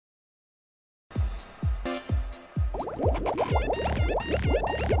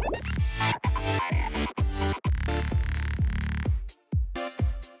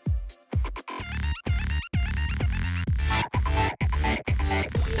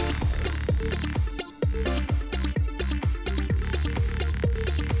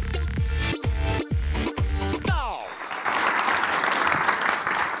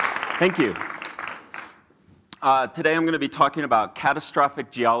Thank you. Today I'm going to be talking about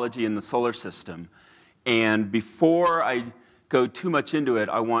catastrophic geology in the solar system. And before I go too much into it,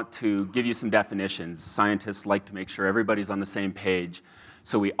 I want to give you some definitions. Scientists like to make sure everybody's on the same page,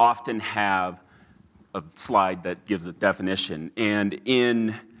 so we often have a slide that gives a definition. And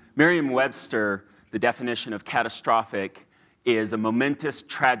in Merriam-Webster, the definition of catastrophic is a momentous,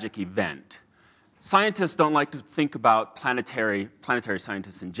 tragic event. Scientists don't like to think about planetary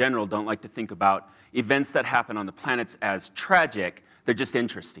scientists in general don't like to think about events that happen on the planets as tragic. They're just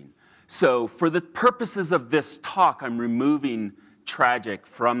interesting. So for the purposes of this talk, I'm removing tragic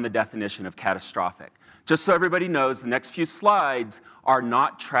from the definition of catastrophic. Just so everybody knows, the next few slides are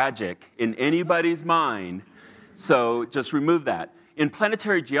not tragic in anybody's mind, so just remove that. In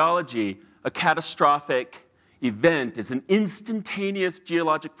planetary geology, a catastrophic event is an instantaneous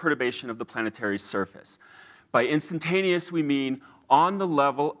geologic perturbation of the planetary surface. By instantaneous, we mean on the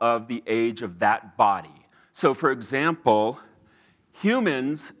level of the age of that body. So for example,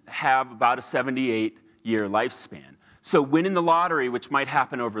 humans have about a 78-year lifespan. So winning the lottery, which might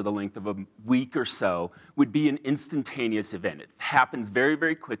happen over the length of a week or so, would be an instantaneous event. It happens very,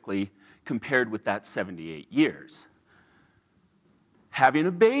 very quickly compared with that 78 years. Having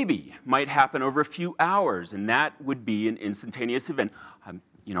a baby might happen over a few hours, and that would be an instantaneous event.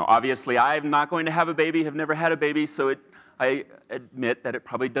 Obviously, I'm not going to have a baby, have never had a baby, so I admit that it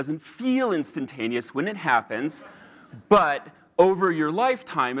probably doesn't feel instantaneous when it happens, but over your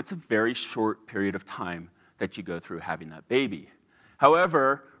lifetime, it's a very short period of time that you go through having that baby.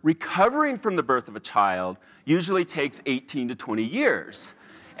 However, recovering from the birth of a child usually takes 18 to 20 years,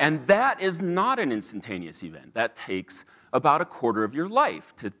 and that is not an instantaneous event. That takes about a quarter of your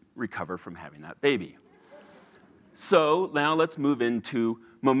life to recover from having that baby. So now let's move into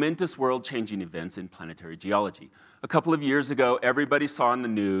momentous world-changing events in planetary geology. A couple of years ago, everybody saw in the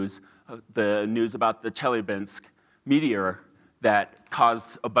news about the Chelyabinsk meteor that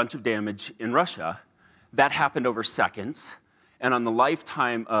caused a bunch of damage in Russia. That happened over seconds. And on the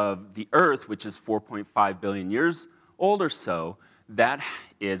lifetime of the Earth, which is 4.5 billion years old or so, that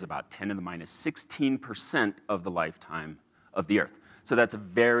is about 10 to the minus 16% of the lifetime of the Earth. So that's a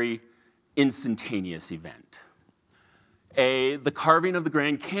very instantaneous event. The carving of the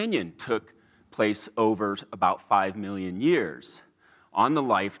Grand Canyon took place over about 5 million years. On the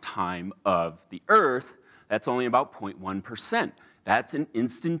lifetime of the Earth, that's only about 0.1%. That's an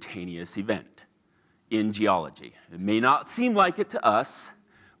instantaneous event in geology. It may not seem like it to us,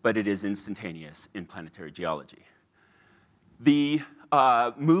 but it is instantaneous in planetary geology. The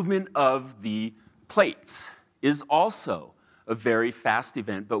movement of the plates is also a very fast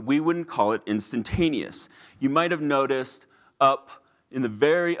event, but we wouldn't call it instantaneous. You might have noticed up in the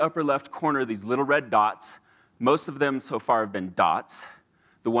very upper left corner these little red dots. Most of them so far have been dots.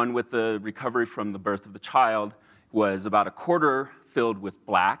 The one with the recovery from the birth of the child was about a quarter filled with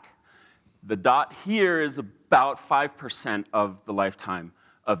black. The dot here is about 5% of the lifetime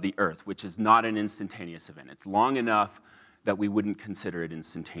of the Earth, which is not an instantaneous event. It's long enough that we wouldn't consider it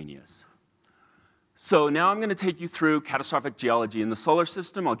instantaneous. So now I'm going to take you through catastrophic geology in the solar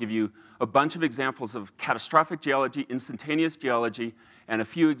system. I'll give you a bunch of examples of catastrophic geology, instantaneous geology, and a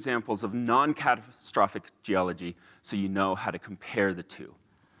few examples of non-catastrophic geology so you know how to compare the two.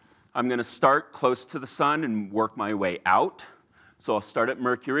 I'm going to start close to the sun and work my way out. So I'll start at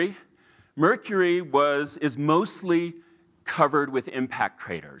Mercury. Mercury is mostly covered with impact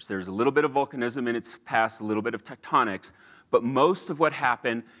craters. There's a little bit of volcanism in its past, a little bit of tectonics, but most of what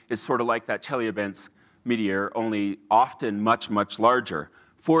happened is sort of like that Chelyabinsk meteor, only often much, much larger.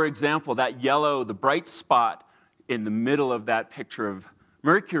 For example, that yellow, the bright spot in the middle of that picture of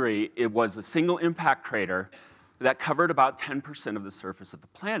Mercury, it was a single impact crater that covered about 10% of the surface of the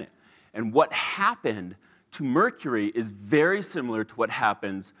planet. And what happened to Mercury is very similar to what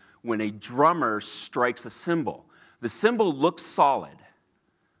happens when a drummer strikes a cymbal. The cymbal looks solid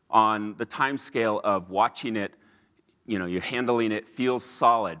on the time scale of watching it. You're handling it, feels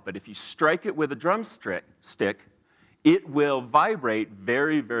solid. But if you strike it with a drumstick, it will vibrate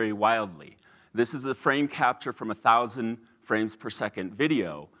very, very wildly. This is a frame capture from 1,000 frames per second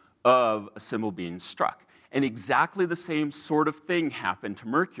video of a cymbal being struck. And exactly the same sort of thing happened to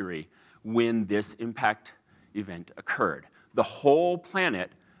Mercury when this impact event occurred. The whole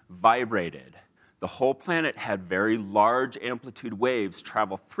planet vibrated. The whole planet had very large amplitude waves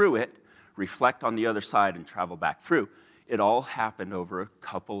travel through it, reflect on the other side, and travel back through. It all happened over a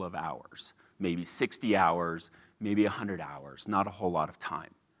couple of hours, maybe 60 hours, maybe 100 hours, not a whole lot of time.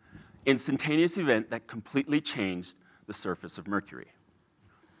 Instantaneous event that completely changed the surface of Mercury.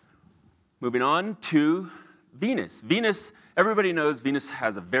 Moving on to Venus. Venus, everybody knows Venus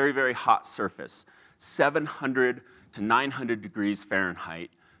has a very, very hot surface, 700 to 900 degrees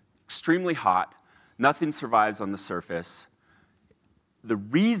Fahrenheit, extremely hot. Nothing survives on the surface. The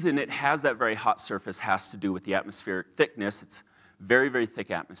reason it has that very hot surface has to do with the atmospheric thickness. It's very, very thick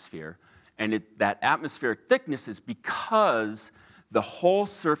atmosphere. And that atmospheric thickness is because the whole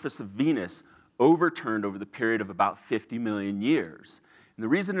surface of Venus overturned over the period of about 50 million years. And the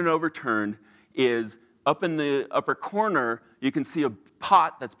reason it overturned is up in the upper corner, you can see a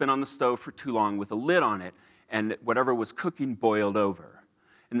pot that's been on the stove for too long with a lid on it, and whatever was cooking boiled over.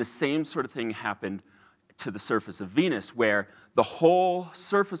 And the same sort of thing happened to the surface of Venus, where the whole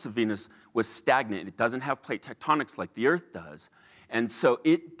surface of Venus was stagnant. It doesn't have plate tectonics like the Earth does. And so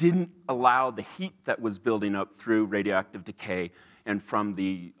it didn't allow the heat that was building up through radioactive decay and from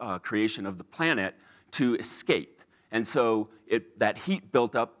the creation of the planet to escape. And so that heat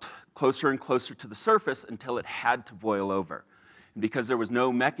built up closer and closer to the surface until it had to boil over. And because there was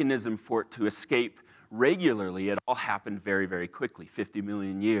no mechanism for it to escape regularly, it all happened very, very quickly, 50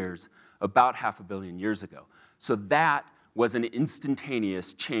 million years, about 500 million years ago. So that was an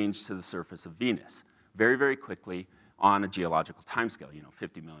instantaneous change to the surface of Venus, very, very quickly on a geological timescale.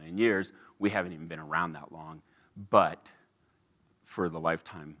 50 million years, we haven't even been around that long, but for the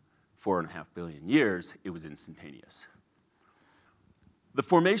lifetime, 4.5 billion years, it was instantaneous. The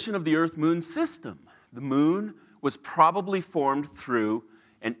formation of the Earth-Moon system. The Moon was probably formed through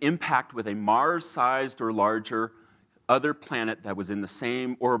an impact with a Mars-sized or larger other planet that was in the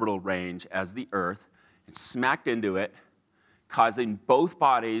same orbital range as the Earth. It smacked into it, causing both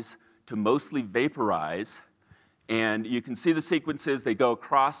bodies to mostly vaporize. And you can see the sequences. They go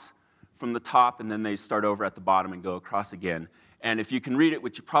across from the top, and then they start over at the bottom and go across again. And if you can read it,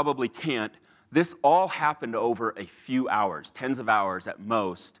 which you probably can't, this all happened over a few hours, tens of hours at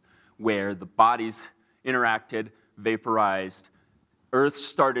most, where the bodies interacted, vaporized. Earth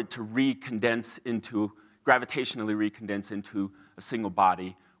started to gravitationally recondense into a single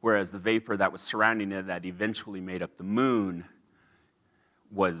body, whereas the vapor that was surrounding it that eventually made up the Moon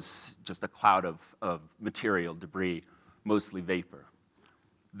was just a cloud of material, debris, mostly vapor.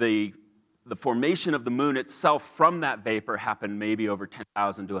 The formation of the Moon itself from that vapor happened maybe over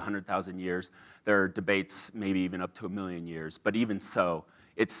 10,000 to 100,000 years. There are debates maybe even up to 1 million years, but even so,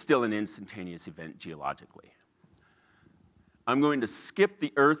 it's still an instantaneous event geologically. I'm going to skip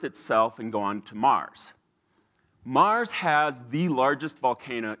the Earth itself and go on to Mars. Mars has the largest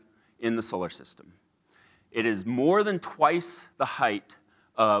volcano in the solar system. It is more than twice the height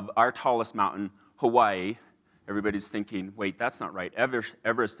of our tallest mountain, Hawaii. Everybody's thinking, wait, that's not right.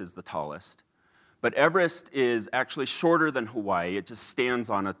 Everest is the tallest. But Everest is actually shorter than Hawaii. It just stands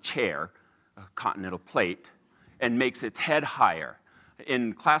on a chair, a continental plate, and makes its head higher.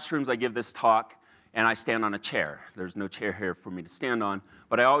 In classrooms, I give this talk, and I stand on a chair. There's no chair here for me to stand on.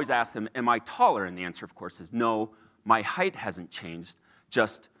 But I always ask them, am I taller? And the answer, of course, is no. My height hasn't changed,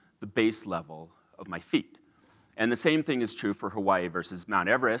 just the base level of my feet. And the same thing is true for Hawaii versus Mount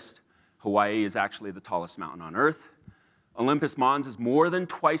Everest. Hawaii is actually the tallest mountain on Earth. Olympus Mons is more than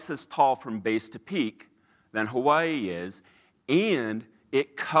twice as tall from base to peak than Hawaii is, and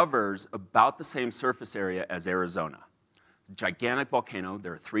it covers about the same surface area as Arizona. Gigantic volcano.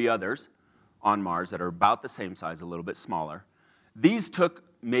 There are 3 others on Mars that are about the same size, a little bit smaller. These took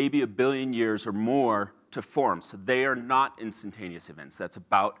maybe 1 billion years or more to form, so they are not instantaneous events. That's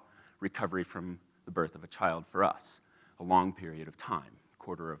about recovery from the birth of a child for us, a long period of time, a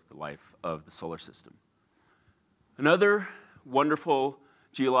quarter of the life of the solar system. Another wonderful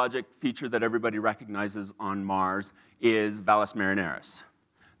geologic feature that everybody recognizes on Mars is Valles Marineris,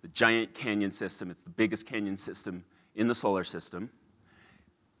 the giant canyon system. It's the biggest canyon system in the solar system.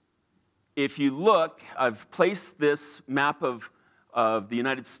 If you look, I've placed this map of the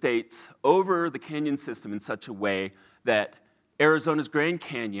United States over the canyon system in such a way that Arizona's Grand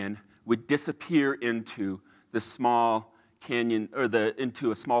Canyon would disappear into the small canyon, or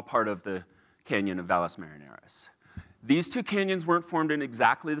into a small part of the canyon of Valles Marineris. These 2 canyons weren't formed in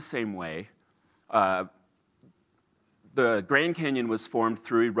exactly the same way. The Grand Canyon was formed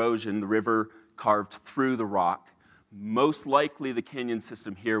through erosion. The river carved through the rock. Most likely, the canyon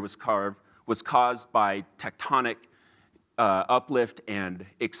system here was caused by tectonic uplift and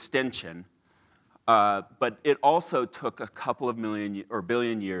extension, but it also took a couple of million or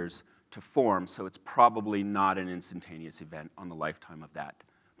billion years to form, so it's probably not an instantaneous event on the lifetime of that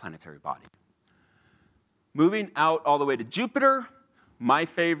planetary body. Moving out all the way to Jupiter, my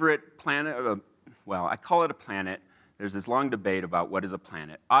favorite planet, well, I call it a planet. There's this long debate about what is a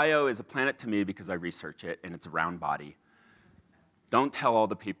planet. Io is a planet to me because I research it, and it's a round body. Don't tell all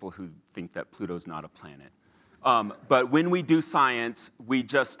the people who think that Pluto's not a planet. But when we do science, we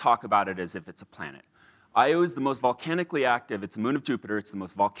just talk about it as if it's a planet. Io is the most volcanically active. It's a moon of Jupiter. It's the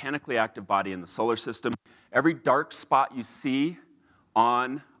most volcanically active body in the solar system. Every dark spot you see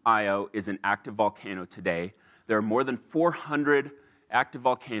on Io is an active volcano today. There are more than 400 active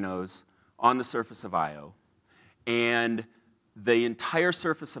volcanoes on the surface of Io. And the entire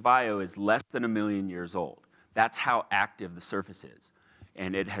surface of Io is less than 1 million years old. That's how active the surface is.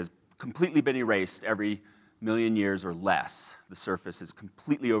 And it has completely been erased every million years or less. The surface is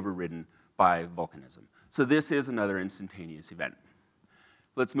completely overridden by volcanism. So this is another instantaneous event.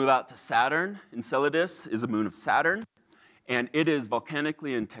 Let's move out to Saturn. Enceladus is a moon of Saturn, and it is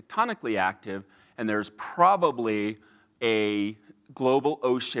volcanically and tectonically active, and there's probably a global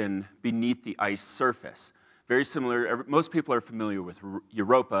ocean beneath the ice surface. Very similar, most people are familiar with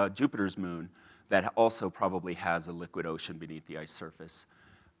Europa, Jupiter's moon, that also probably has a liquid ocean beneath the ice surface.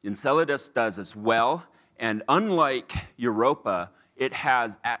 Enceladus does as well, and unlike Europa, it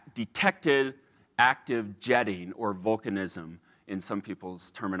has detected active jetting, or volcanism in some people's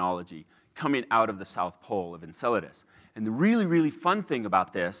terminology, coming out of the south pole of Enceladus. And the really, really fun thing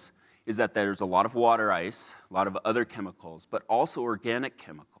about this is that there's a lot of water ice, a lot of other chemicals, but also organic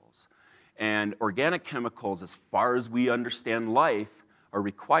chemicals. And organic chemicals, as far as we understand life, are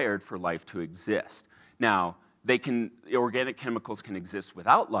required for life to exist. Now, organic chemicals can exist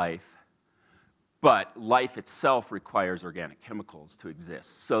without life, but life itself requires organic chemicals to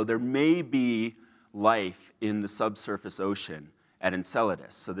exist. So there may be life in the subsurface ocean at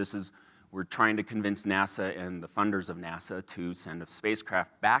Enceladus. So we're trying to convince NASA and the funders of NASA to send a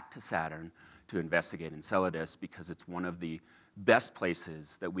spacecraft back to Saturn to investigate Enceladus, because it's one of the best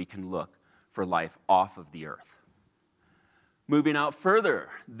places that we can look for life off of the Earth. Moving out further,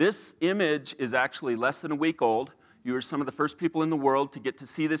 this image is actually less than a week old. You were some of the first people in the world to get to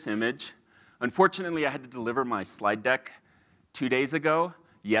see this image. Unfortunately, I had to deliver my slide deck 2 days ago.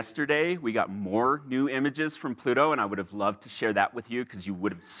 Yesterday, we got more new images from Pluto, and I would have loved to share that with you, because you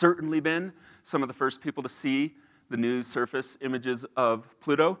would have certainly been some of the first people to see the new surface images of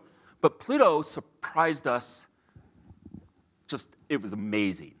Pluto. But Pluto surprised us. It was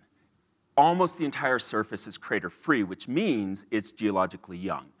amazing. Almost the entire surface is crater-free, which means it's geologically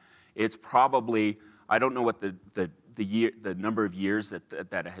young. It's probably, I don't know what the number of years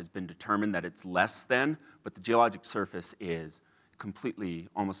that has been determined that it's less than, but the geologic surface is completely,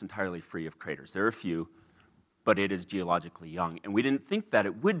 almost entirely free of craters. There are a few, but it is geologically young. And we didn't think that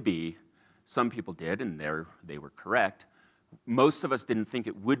it would be. Some people did, and they were correct. Most of us didn't think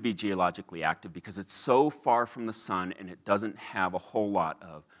it would be geologically active because it's so far from the sun, and it doesn't have a whole lot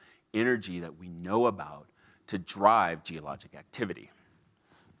of energy that we know about to drive geologic activity.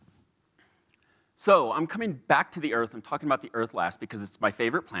 So I'm coming back to the Earth. I'm talking about the Earth last because it's my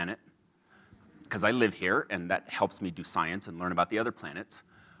favorite planet, because I live here, and that helps me do science and learn about the other planets.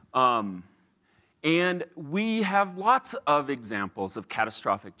 And we have lots of examples of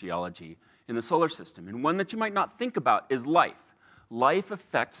catastrophic geology in the solar system. And one that you might not think about is life. Life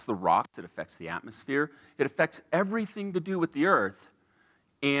affects the rocks. It affects the atmosphere. It affects everything to do with the Earth.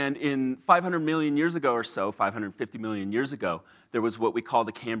 And in 500 million years ago or so, 550 million years ago, there was what we call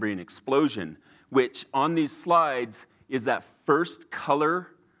the Cambrian explosion, which on these slides is that first color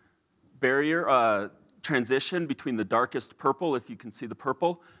barrier transition between the darkest purple, if you can see the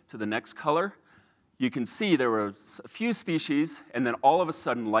purple, to the next color. You can see there were a few species, and then all of a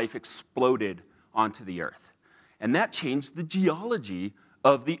sudden life exploded onto the Earth. And that changed the geology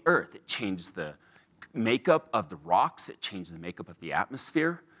of the Earth. It changed the makeup of the rocks, it changed the makeup of the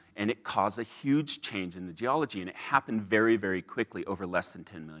atmosphere, and it caused a huge change in the geology, and it happened very, very quickly over less than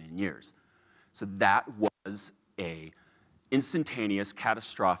 10 million years. So that was an instantaneous,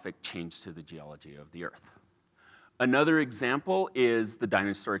 catastrophic change to the geology of the Earth. Another example is the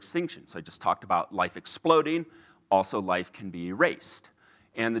dinosaur extinction. So I just talked about life exploding. Also, life can be erased.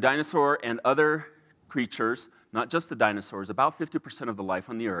 And the dinosaur and other creatures, not just the dinosaurs, about 50% of the life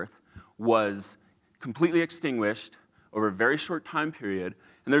on the Earth was completely extinguished over a very short time period.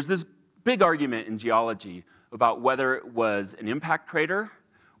 And there's this big argument in geology about whether it was an impact crater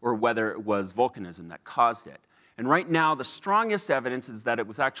or whether it was volcanism that caused it. And right now, the strongest evidence is that it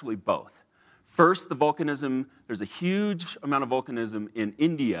was actually both. First, the volcanism, there's a huge amount of volcanism in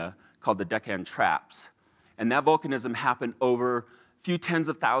India called the Deccan Traps. And that volcanism happened over a few tens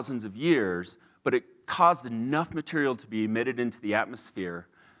of thousands of years, but it caused enough material to be emitted into the atmosphere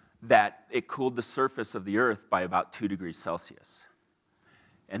that it cooled the surface of the Earth by about 2 degrees Celsius.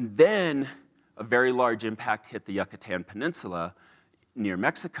 And then a very large impact hit the Yucatan Peninsula near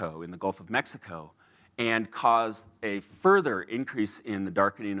Mexico, in the Gulf of Mexico, and caused a further increase in the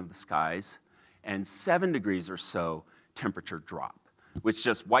darkening of the skies. and 7 degrees or so temperature drop, which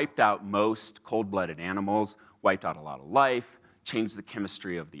just wiped out most cold-blooded animals, wiped out a lot of life, changed the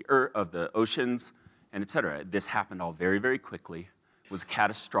chemistry of the earth, of the oceans, and et cetera. This happened all very, very quickly. It was a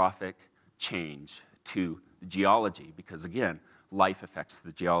catastrophic change to the geology because, again, life affects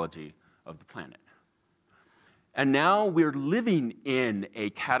the geology of the planet. And now we're living in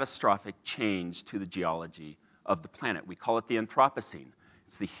a catastrophic change to the geology of the planet. We call it the Anthropocene.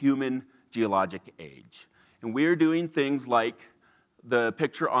 It's the human geologic age. And we're doing things like the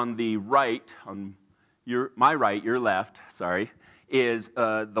picture on the right, on my right, your left, sorry, is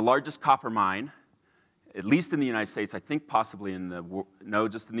the largest copper mine, at least in the United States, I think possibly in the, no,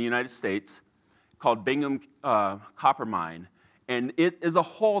 just in the United States, called Bingham Copper Mine. And it is a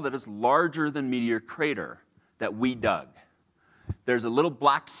hole that is larger than Meteor Crater that we dug. There's a little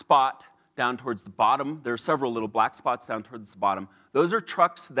black spot down towards the bottom. There are several little black spots down towards the bottom. Those are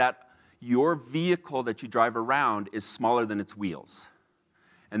trucks that your vehicle that you drive around is smaller than its wheels.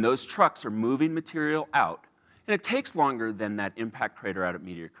 And those trucks are moving material out. And it takes longer than that impact crater out at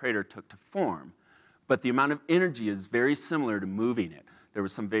Meteor Crater took to form. But the amount of energy is very similar to moving it. There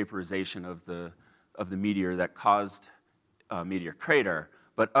was some vaporization of the meteor that caused Meteor Crater.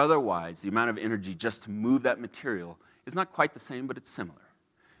 But otherwise, the amount of energy just to move that material is not quite the same, but it's similar.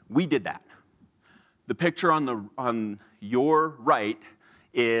 We did that. The picture on your right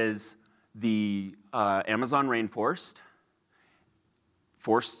is the Amazon rainforest.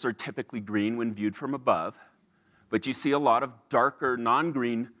 Forests are typically green when viewed from above, but you see a lot of darker,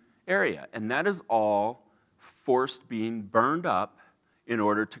 non-green area, and that is all forest being burned up in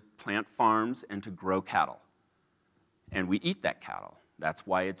order to plant farms and to grow cattle. And we eat that cattle. That's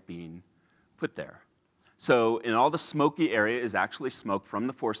why it's being put there. So in all the smoky area is actually smoke from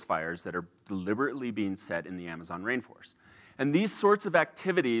the forest fires that are deliberately being set in the Amazon rainforest. And these sorts of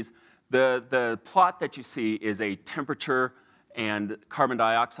activities, the plot that you see is a temperature and carbon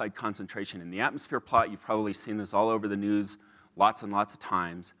dioxide concentration in the atmosphere plot. You've probably seen this all over the news lots and lots of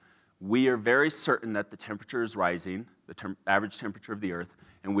times. We are very certain that the temperature is rising, the average temperature of the Earth,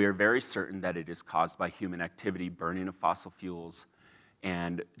 and we are very certain that it is caused by human activity, burning of fossil fuels,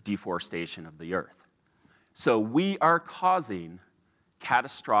 and deforestation of the Earth. So we are causing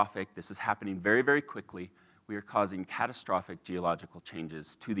catastrophic, this is happening very, very quickly, we are causing catastrophic geological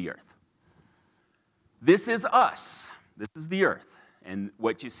changes to the Earth. This is us. This is the Earth. And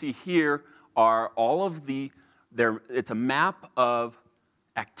what you see here are all of it's a map of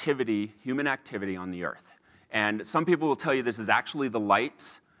activity, human activity on the Earth. And some people will tell you this is actually the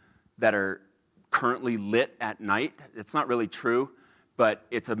lights that are currently lit at night. It's not really true, but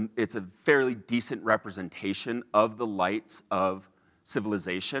it's a fairly decent representation of the lights of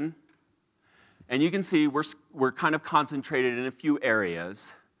civilization. And you can see we're kind of concentrated in a few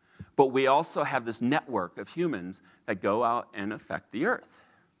areas, but we also have this network of humans that go out and affect the Earth.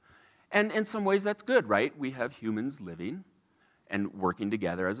 And in some ways that's good, right? We have humans living and working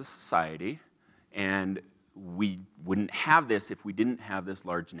together as a society, and we wouldn't have this if we didn't have this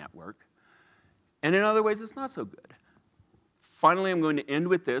large network. And in other ways, it's not so good. Finally, I'm going to end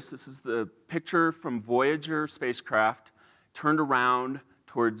with this. This is the picture from Voyager spacecraft turned around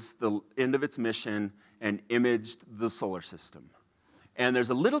towards the end of its mission and imaged the solar system. And there's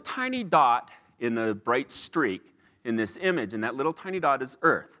a little tiny dot in a bright streak in this image, and that little tiny dot is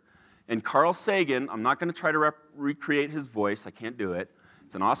Earth. And Carl Sagan, I'm not going to try to recreate his voice. I can't do it.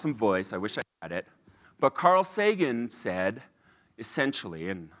 It's an awesome voice. I wish I had it. But Carl Sagan said, essentially,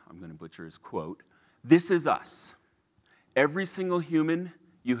 and I'm going to butcher his quote, "This is us. Every single human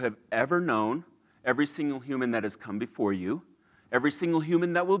you have ever known, every single human that has come before you, every single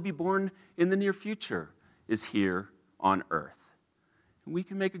human that will be born in the near future is here on Earth. And we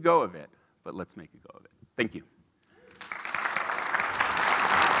can make a go of it, but let's make a go of it." Thank you.